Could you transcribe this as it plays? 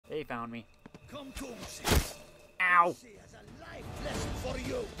They found me. Come to see. Ow! See as a life lesson for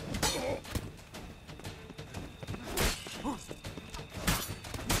you.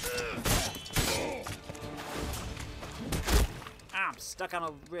 I'm stuck on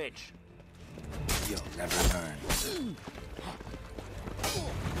a ridge. You'll never learn.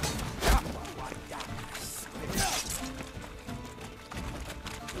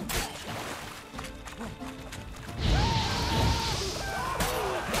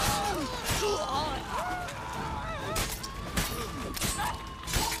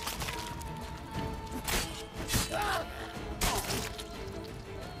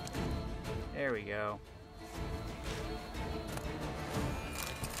 There we go.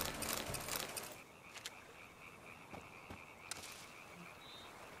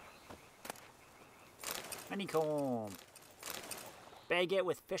 Honeycomb. Baguette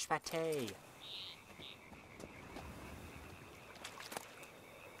with fish pate.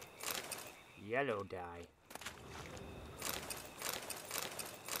 Yellow dye.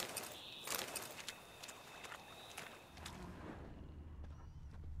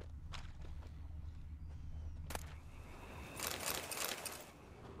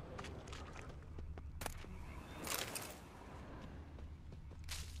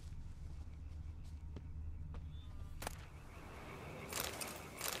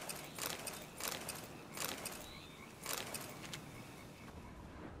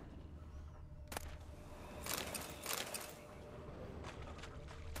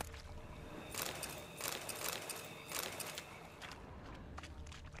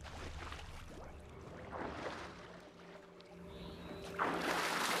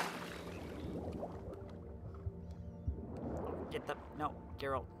 Get the... No,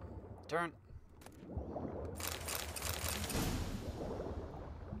 Geralt. Turn.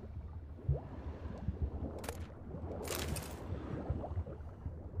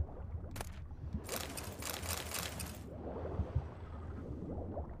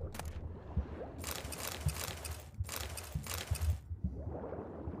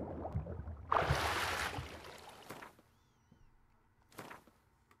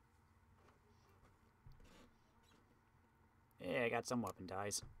 Yeah, I got some weapon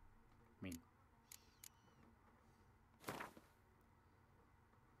dyes. I mean...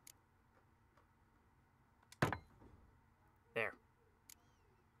 There.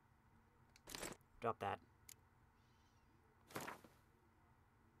 Drop that.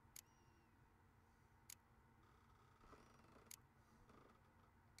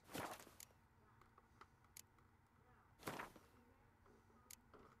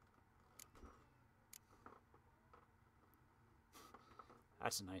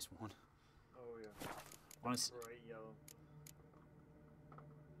 That's a nice one. Oh yeah. Want to Bright yellow.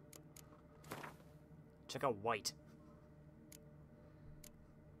 check out white.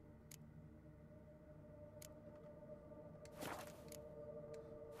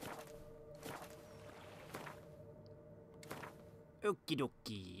 Okie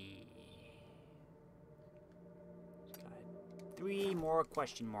dokie. Got 3 more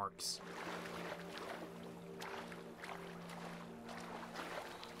question marks.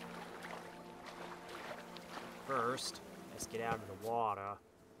 First, let's get out of the water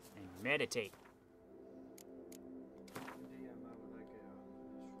and meditate. DM, I would like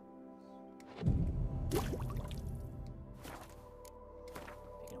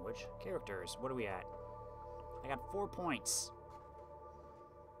Speaking of which, characters, what are we at? I got 4 points.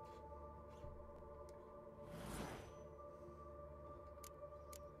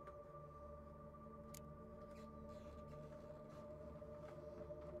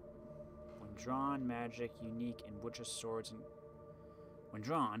 Drawn, magic, unique, and Witcher swords. When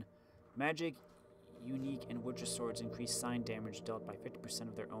drawn, magic, unique, and Witcher swords increase sign damage dealt by 50%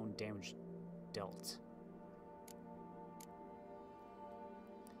 of their own damage dealt.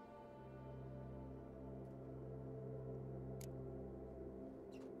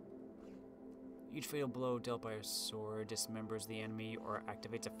 Each fatal blow dealt by a sword dismembers the enemy or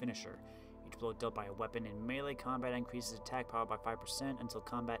activates a finisher. Each blow dealt by a weapon in melee combat increases attack power by 5% until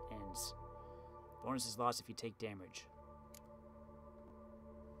combat ends. Bonus is lost if you take damage.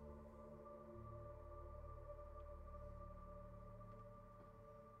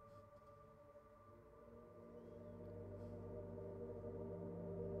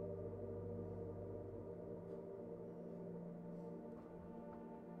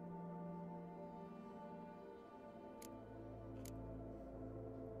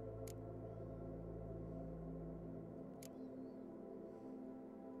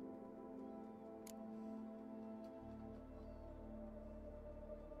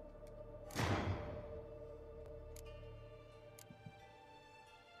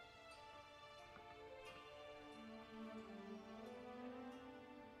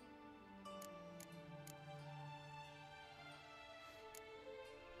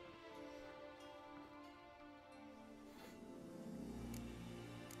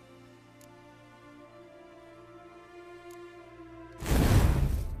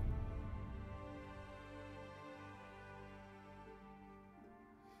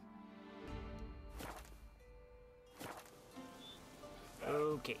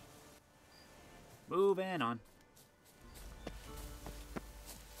 Okay. Moving on.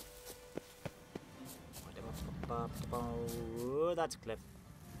 Oh, that's a cliff.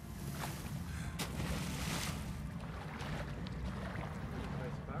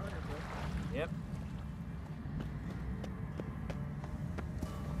 Nice power, bro. Yep.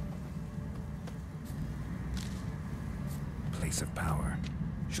 Place of power.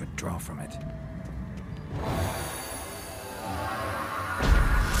 Should draw from it.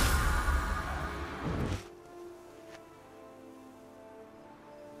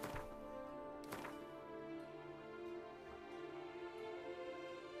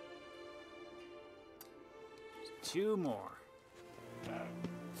 Two more.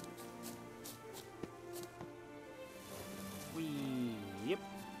 Yep.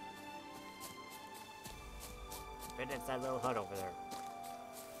 Bet it's that little hut over there.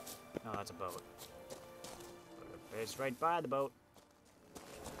 No, that's a boat. It's right by the boat.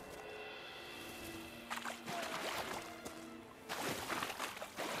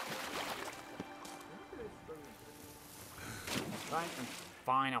 Fine,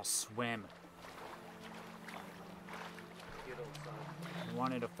 fine, I'll swim. I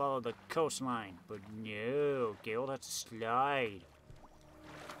wanted to follow the coastline, but no, Geralt has to slide.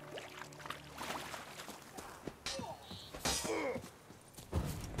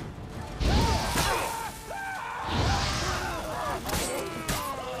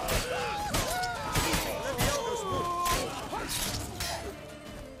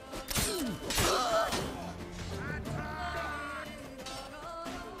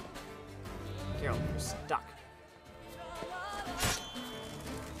 Geralt, you're stuck.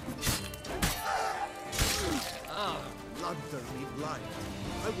 Lantern me blind.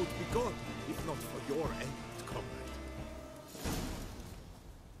 I would be gone if not for your end, comrade.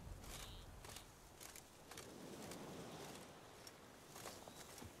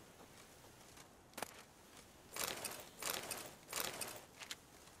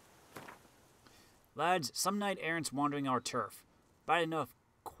 Lads, some knight errant's wandering our turf. Bad enough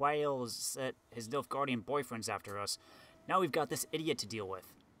Quail's set his Nilfgaardian boyfriend's after us. Now we've got this idiot to deal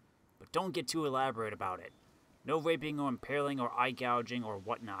with. But don't get too elaborate about it. No raping or impaling or eye gouging or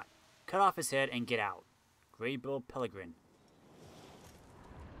whatnot. Cut off his head and get out. Greybill Pellegrin.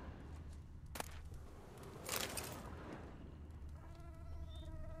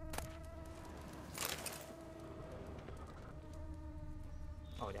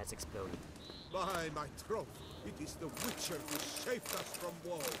 Oh, that's exploding. By my troth, it is the Witcher who saved us from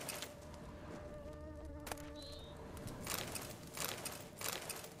woe.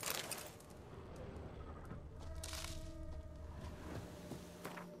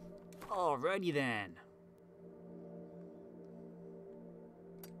 Alrighty then.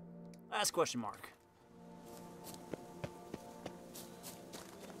 Last question mark.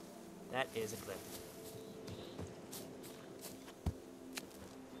 That is a clip.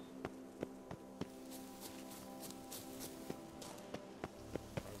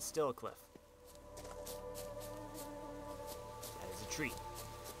 That is still a cliff. That is a tree.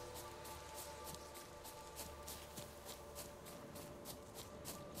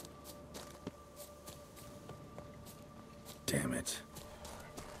 Damn it.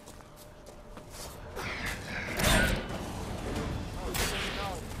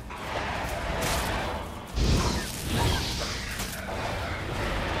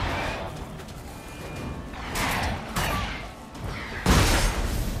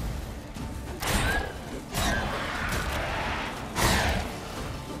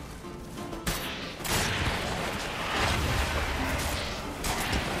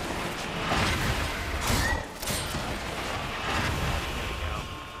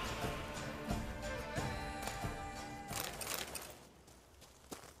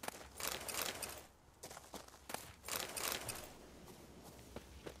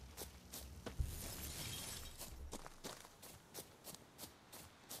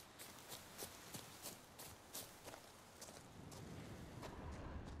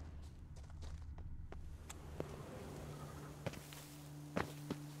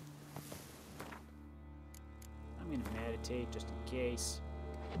 I'm gonna meditate just in case.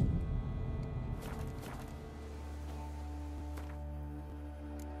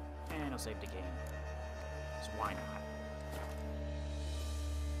 And I'll save the game. So why not?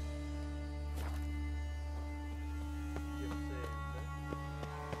 You say that.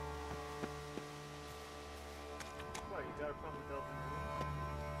 What, you got a problem with Elden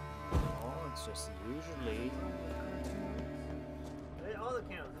Ring? Oh, it's just usually. Hey, all the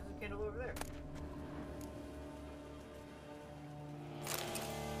candles. There's a candle over there.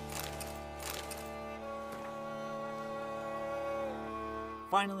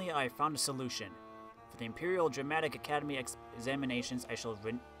 Finally, I found a solution. For the Imperial Dramatic Academy examinations, I shall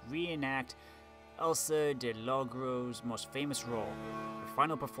reenact Elsa de Logro's most famous role, her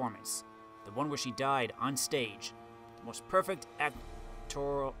final performance, the one where she died on stage, the most perfect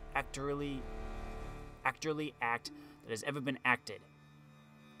actorly act that has ever been acted.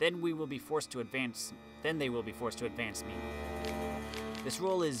 Then they will be forced to advance me. This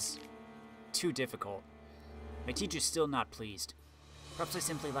role is too difficult. My teacher's still not pleased. Perhaps I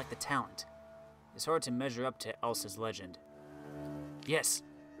simply lack the talent. It's hard to measure up to Elsa's legend. Yes,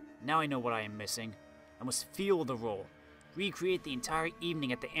 now I know what I am missing. I must feel the role, recreate the entire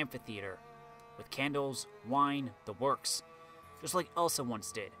evening at the amphitheater, with candles, wine, the works, just like Elsa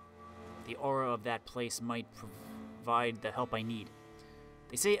once did. The aura of that place might provide the help I need.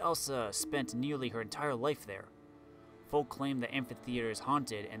 They say Elsa spent nearly her entire life there. Folk claim the amphitheater is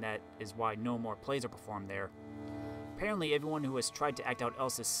haunted, and that is why no more plays are performed there. Apparently, everyone who has tried to act out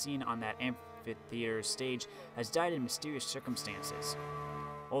Elsa's scene on that amphitheater stage has died in mysterious circumstances.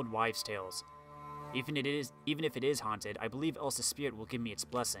 Old wives' tales. Even if it is haunted, I believe Elsa's spirit will give me its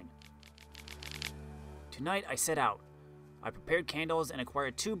blessing. Tonight, I set out. I prepared candles and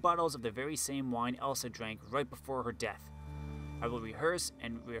acquired 2 bottles of the very same wine Elsa drank right before her death. I will rehearse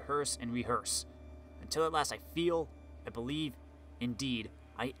and rehearse and rehearse, until at last I feel, I believe, indeed,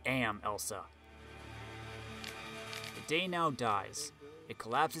 I am Elsa. The day now dies. It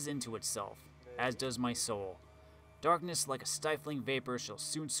collapses into itself, as does my soul. Darkness like a stifling vapor shall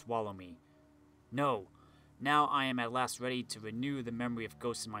soon swallow me. No, now I am at last ready to renew the memory of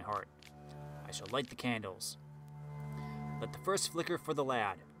ghosts in my heart. I shall light the candles. Let the first flicker for the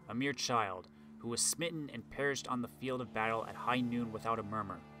lad, a mere child, who was smitten and perished on the field of battle at high noon without a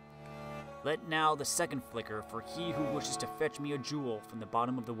murmur. Let now the second flicker for he who wishes to fetch me a jewel from the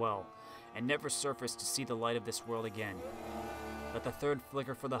bottom of the well, and never surface to see the light of this world again. Let the third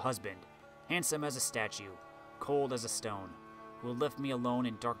flicker for the husband, handsome as a statue, cold as a stone, who left me alone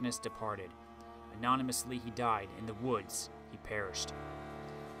in darkness departed. Anonymously he died, in the woods he perished.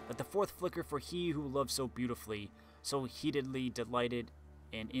 Let the fourth flicker for he who loved so beautifully, so heatedly delighted,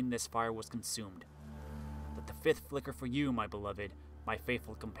 and in this fire was consumed. Let the fifth flicker for you, my beloved, my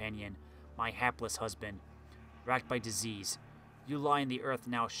faithful companion, my hapless husband, racked by disease. You lie in the earth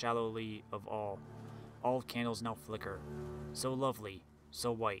now shallowly of all. All candles now flicker, so lovely,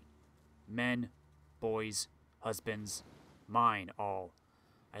 so white. Men, boys, husbands, mine all.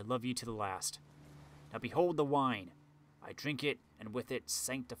 I love you to the last. Now behold the wine. I drink it, and with it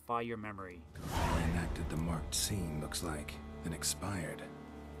sanctify your memory. I enacted the marked scene, looks like, then expired.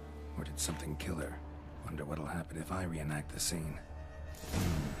 Or did something kill her? Wonder what'll happen if I reenact the scene.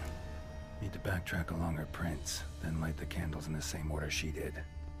 Need to backtrack along her prints, then light the candles in the same order she did.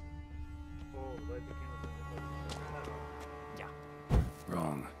 Oh, light the candles. Yeah.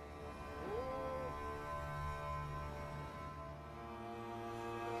 Wrong.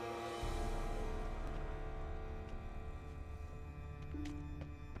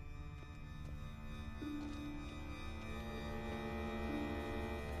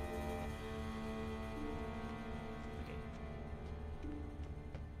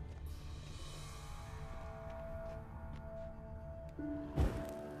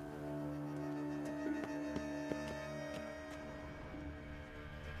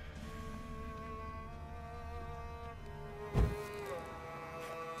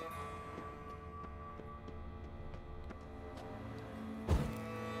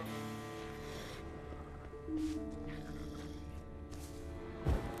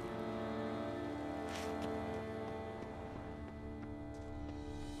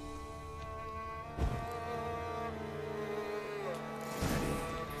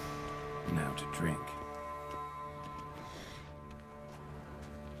 Now to drink.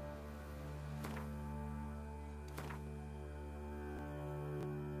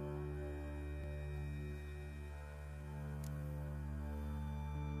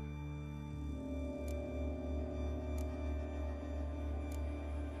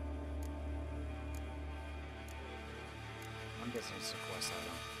 I'm guessing it's a quest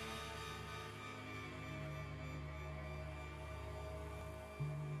item.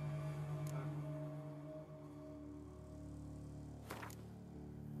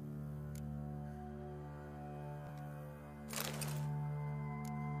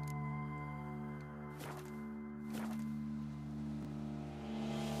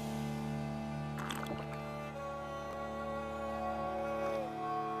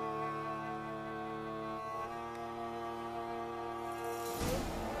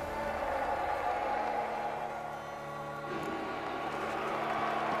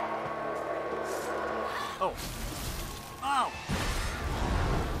 Oh! Oh!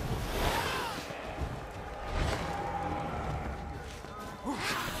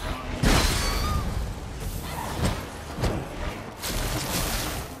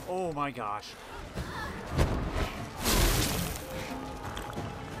 my gosh.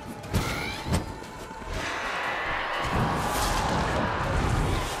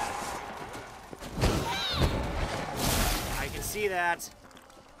 I can see that.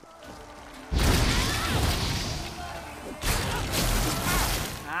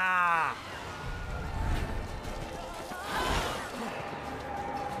 Ah!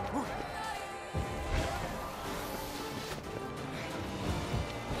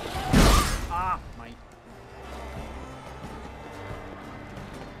 Ah, my...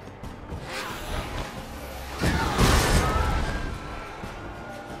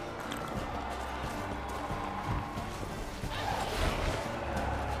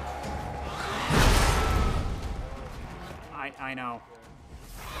 I know.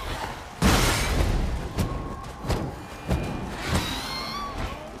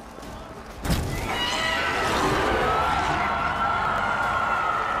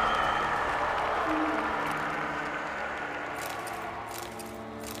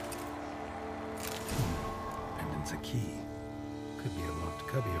 Pendant's a key. Could be a locked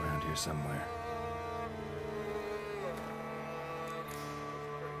cubby around here somewhere.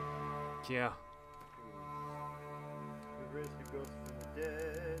 Yeah. The risk of ghosts from the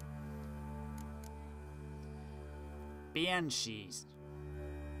dead. Banshees.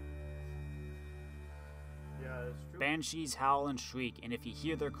 Yeah, that's true. Banshees howl and shriek, and if you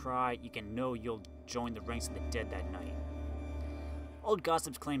hear their cry, you can know you'll join the ranks of the dead that night. Old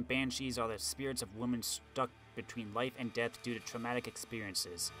gossips claim banshees are the spirits of women stuck between life and death due to traumatic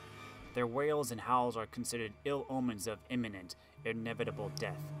experiences. Their wails and howls are considered ill omens of imminent, inevitable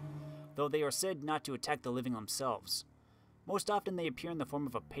death, though they are said not to attack the living themselves. Most often they appear in the form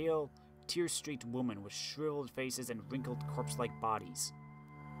of a pale, tear-streaked woman with shriveled faces and wrinkled corpse-like bodies.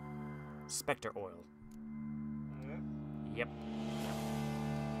 Spectre oil. Yep.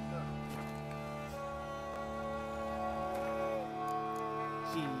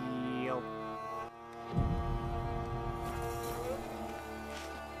 Heal.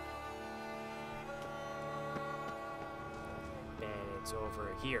 Bet it's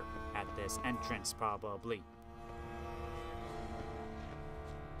over here, at this entrance, probably.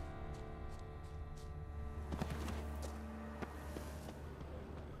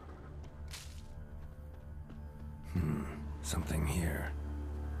 Something here.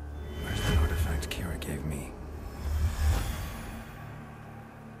 Where's that artifact Kira gave me?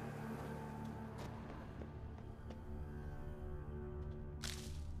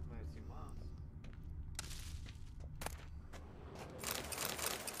 Might see moss.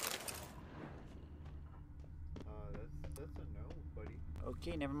 That's a no, buddy.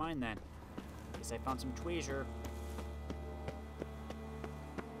 Okay, never mind then. Guess I found some treasure.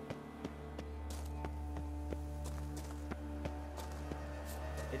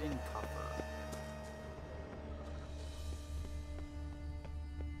 Hidden copper.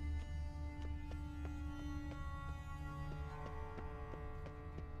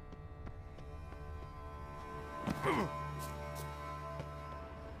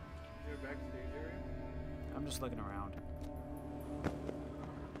 Your backstage area? I'm just looking around.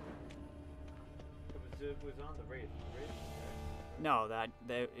 It was on the Wraith. No,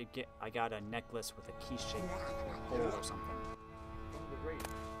 I got a necklace with a key-shaped hole or something. From the Wraith.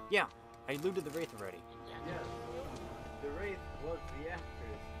 Yeah, I looted the Wraith already. Yes. The Wraith was the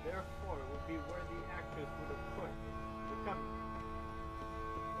actress. Therefore, it would be where the actress would have put the cubby.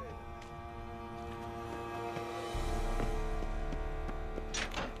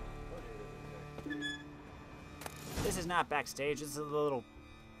 This is not backstage, this is a little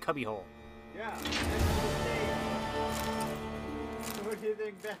cubby hole. Yeah, that's backstage. What do you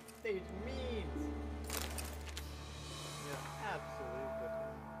think backstage means? Yeah, absolutely.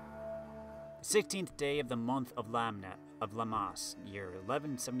 16th day of the month of Lammas, year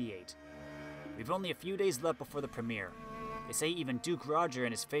 1178. We've only a few days left before the premiere. They say even Duke Roger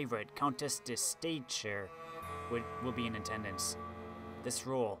and his favorite, Countess de Stadeshire, will be in attendance. This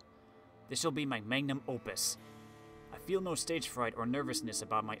will be my magnum opus. I feel no stage fright or nervousness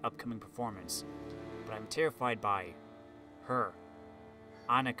about my upcoming performance, but I'm terrified by her,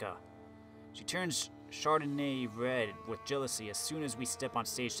 Annika. She turns Chardonnay red with jealousy as soon as we step on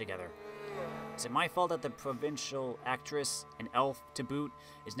stage together. Is it my fault that the provincial actress, an elf to boot,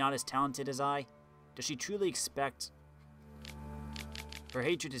 is not as talented as I? Does she truly expect... Her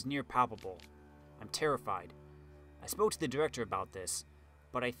hatred is near palpable. I'm terrified. I spoke to the director about this,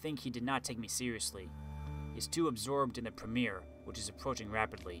 but I think he did not take me seriously. He's too absorbed in the premiere, which is approaching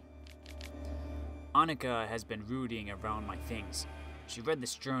rapidly. Annika has been rooting around my things. She read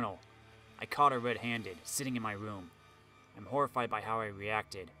this journal. I caught her red-handed, sitting in my room. I'm horrified by how I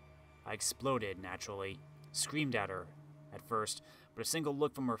reacted. I exploded, naturally. Screamed at her, at first, but a single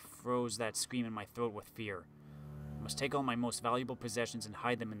look from her froze that scream in my throat with fear. I must take all my most valuable possessions and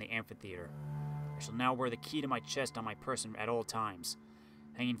hide them in the amphitheater. I shall now wear the key to my chest on my person at all times,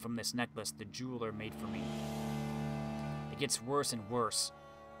 hanging from this necklace the jeweler made for me. It gets worse and worse.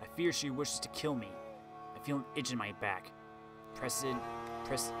 I fear she wishes to kill me. I feel an itch in my back. Presaging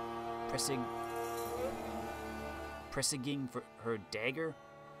for her dagger?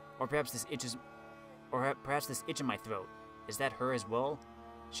 Or perhaps this itch in my throat. Is that her as well?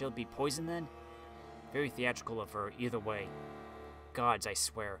 Shall it be poison then? Very theatrical of her, either way. Gods, I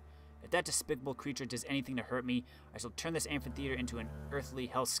swear. If that despicable creature does anything to hurt me, I shall turn this amphitheater into an earthly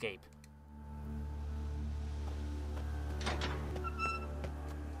hellscape.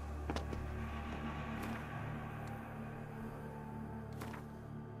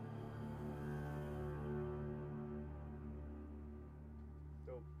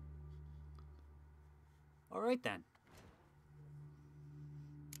 All right then.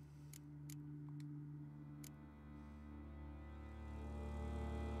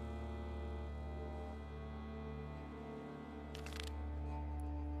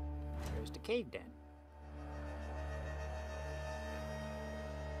 There's the cave den.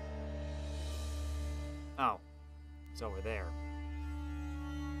 Oh, it's over there.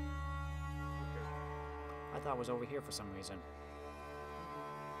 I thought it was over here for some reason.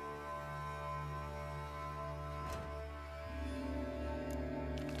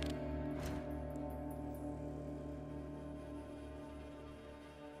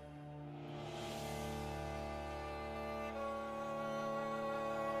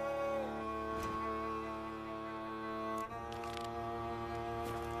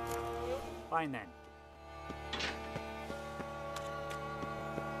 Fine then.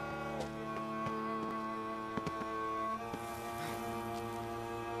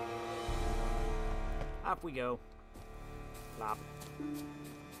 Off we go. Flop.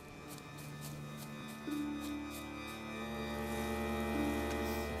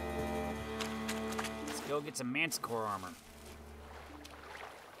 Let's go get some manticore armor.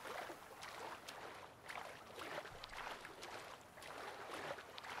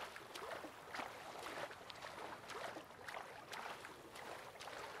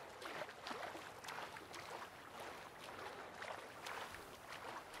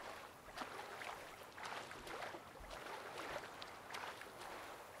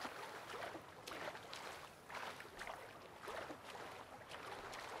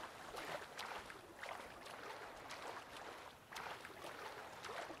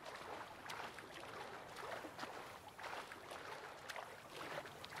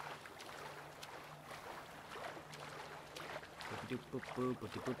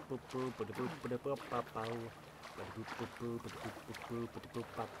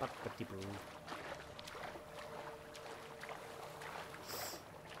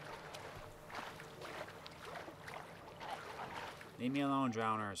 Leave me alone,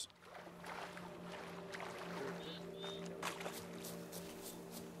 drowners.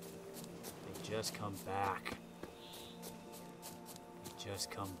 They just come back. They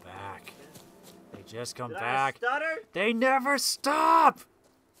just come back. They just come back. Stutter? They never stop!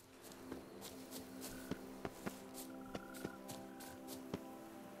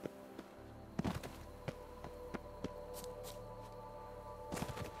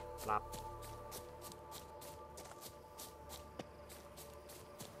 Flop.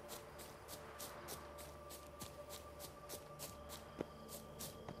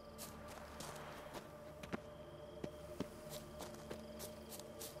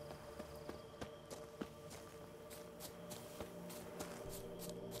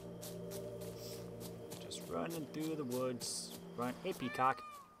 Running through the woods. Run. Hey, peacock.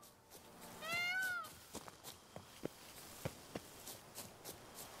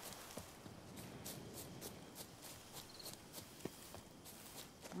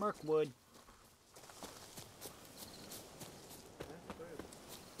 Mirkwood.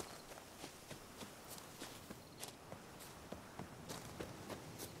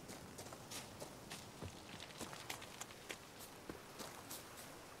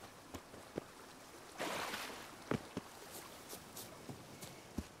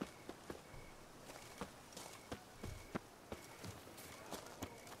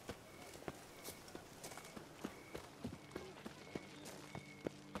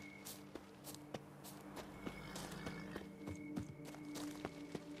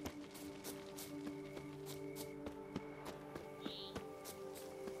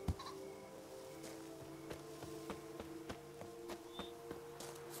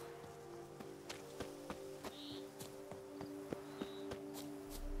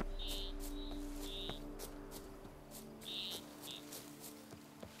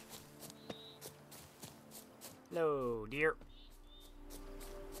 Hello, dear.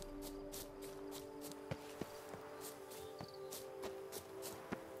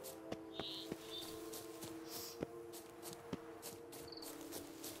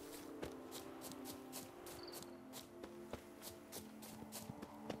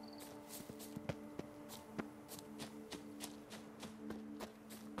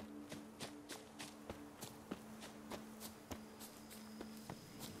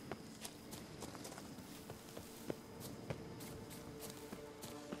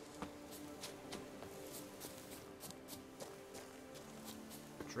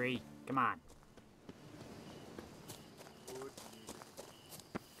 Tree, come on.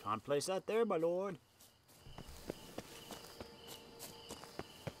 Can't place that there, my lord.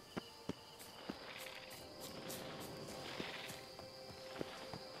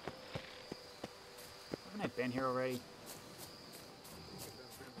 Haven't I been here already?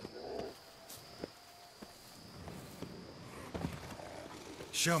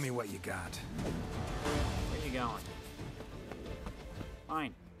 Show me what you got. Where you going?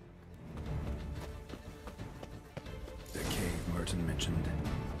 Fine. The cave Merton mentioned.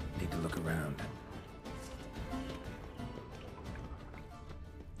 Need to look around.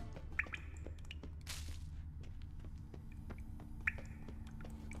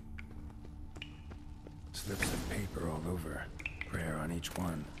 Slips of paper all over. Prayer on each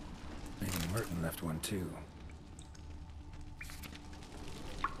one. Maybe Merton left one too.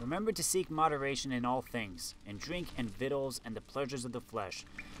 Remember to seek moderation in all things, in drink and victuals and the pleasures of the flesh.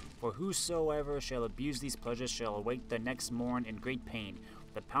 For whosoever shall abuse these pleasures shall awake the next morn in great pain,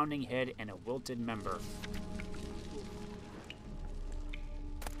 with a pounding head and a wilted member.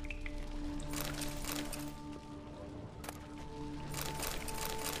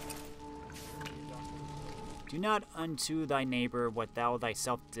 Do not unto thy neighbor what thou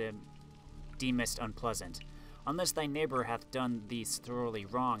thyself deemest unpleasant, unless thy neighbor hath done thee thoroughly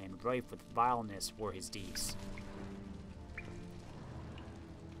wrong and rife with vileness were his deeds.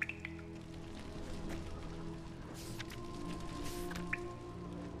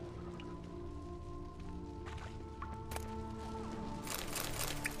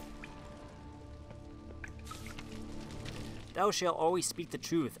 Thou shalt always speak the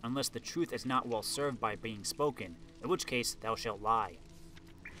truth, unless the truth is not well served by being spoken, in which case thou shalt lie.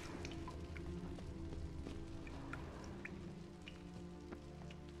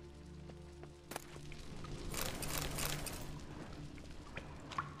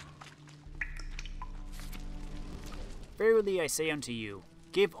 Verily I say unto you,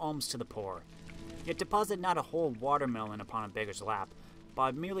 give alms to the poor. Yet deposit not a whole watermelon upon a beggar's lap,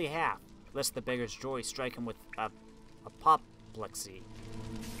 but merely half, lest the beggar's joy strike him with apoplexy.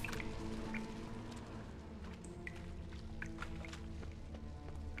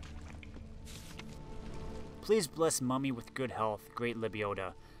 Please bless Mummy with good health, great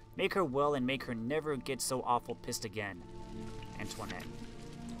Lebiota. Make her well and make her never get so awful pissed again. Antoinette.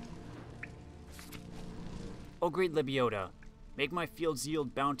 O great Lebiota, make my fields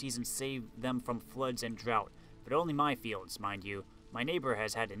yield bounties and save them from floods and drought, but only my fields, mind you. My neighbor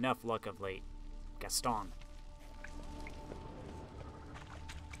has had enough luck of late. Gaston.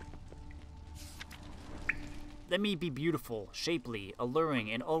 Let me be beautiful, shapely, alluring,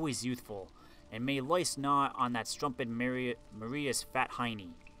 and always youthful, and may lice gnaw on that strumpet Maria's fat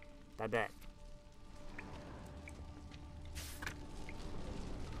hiney. Babette.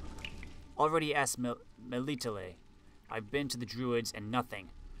 Already asked Melitele. I've been to the Druids and nothing.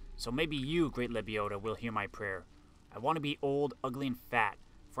 So maybe you, great Lebiota, will hear my prayer. I want to be old, ugly, and fat,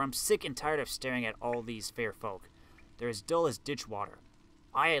 for I'm sick and tired of staring at all these fair folk. They're as dull as ditch water.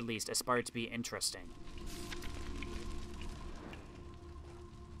 I, at least, aspire to be interesting.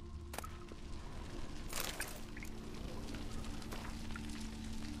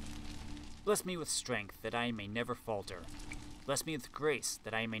 Bless me with strength, that I may never falter. Bless me with grace,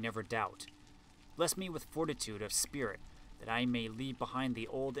 that I may never doubt. Bless me with fortitude of spirit, that I may leave behind the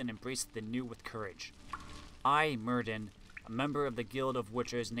old and embrace the new with courage. I, Murden, a member of the Guild of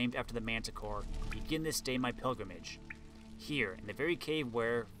Witchers named after the Manticore, begin this day my pilgrimage. Here, in the very cave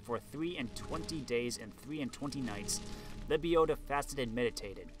where, for 23 days and 23 nights, Lebiota fasted and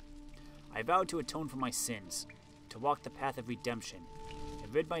meditated. I vowed to atone for my sins, to walk the path of redemption,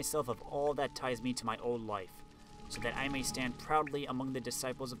 and rid myself of all that ties me to my old life, so that I may stand proudly among the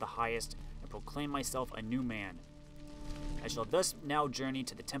disciples of the highest and proclaim myself a new man. I shall thus now journey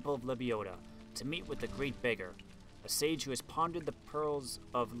to the temple of Lebiota to meet with the great beggar, a sage who has pondered the pearls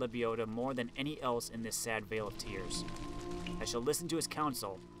of Lebiota more than any else in this sad vale of tears. I shall listen to his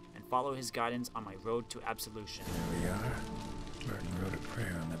counsel and follow his guidance on my road to absolution. There we are. Merton wrote a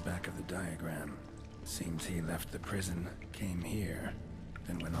prayer on the back of the diagram. Seems he left the prison, came here,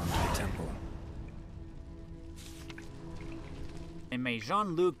 then went on to the temple. And may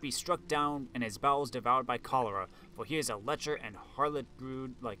Jean-Luc be struck down and his bowels devoured by cholera, for he is a lecher and harlot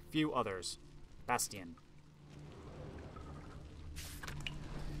brood like few others. Bastien.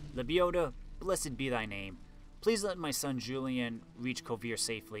 Lebioda, blessed be thy name. Please let my son Julien reach Kovir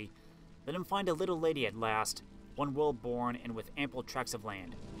safely. Let him find a little lady at last, one well-born and with ample tracts of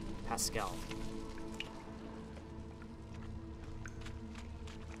land. Pascal.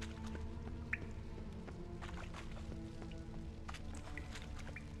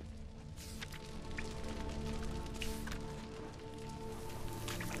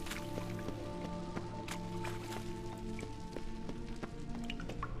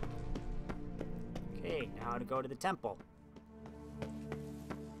 Okay, now to go to the temple.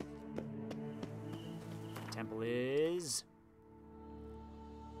 Temple is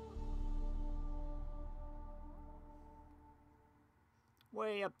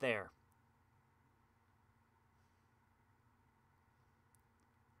way up there.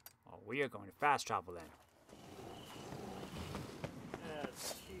 Oh, we are going to fast travel then.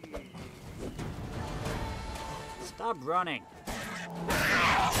 Stop running.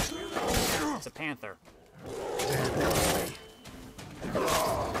 It's a panther.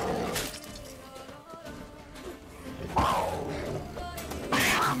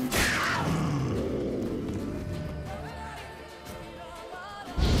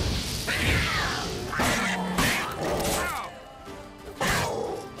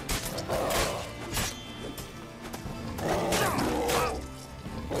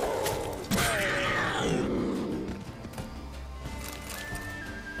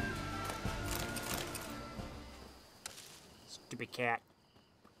 Stupid cat.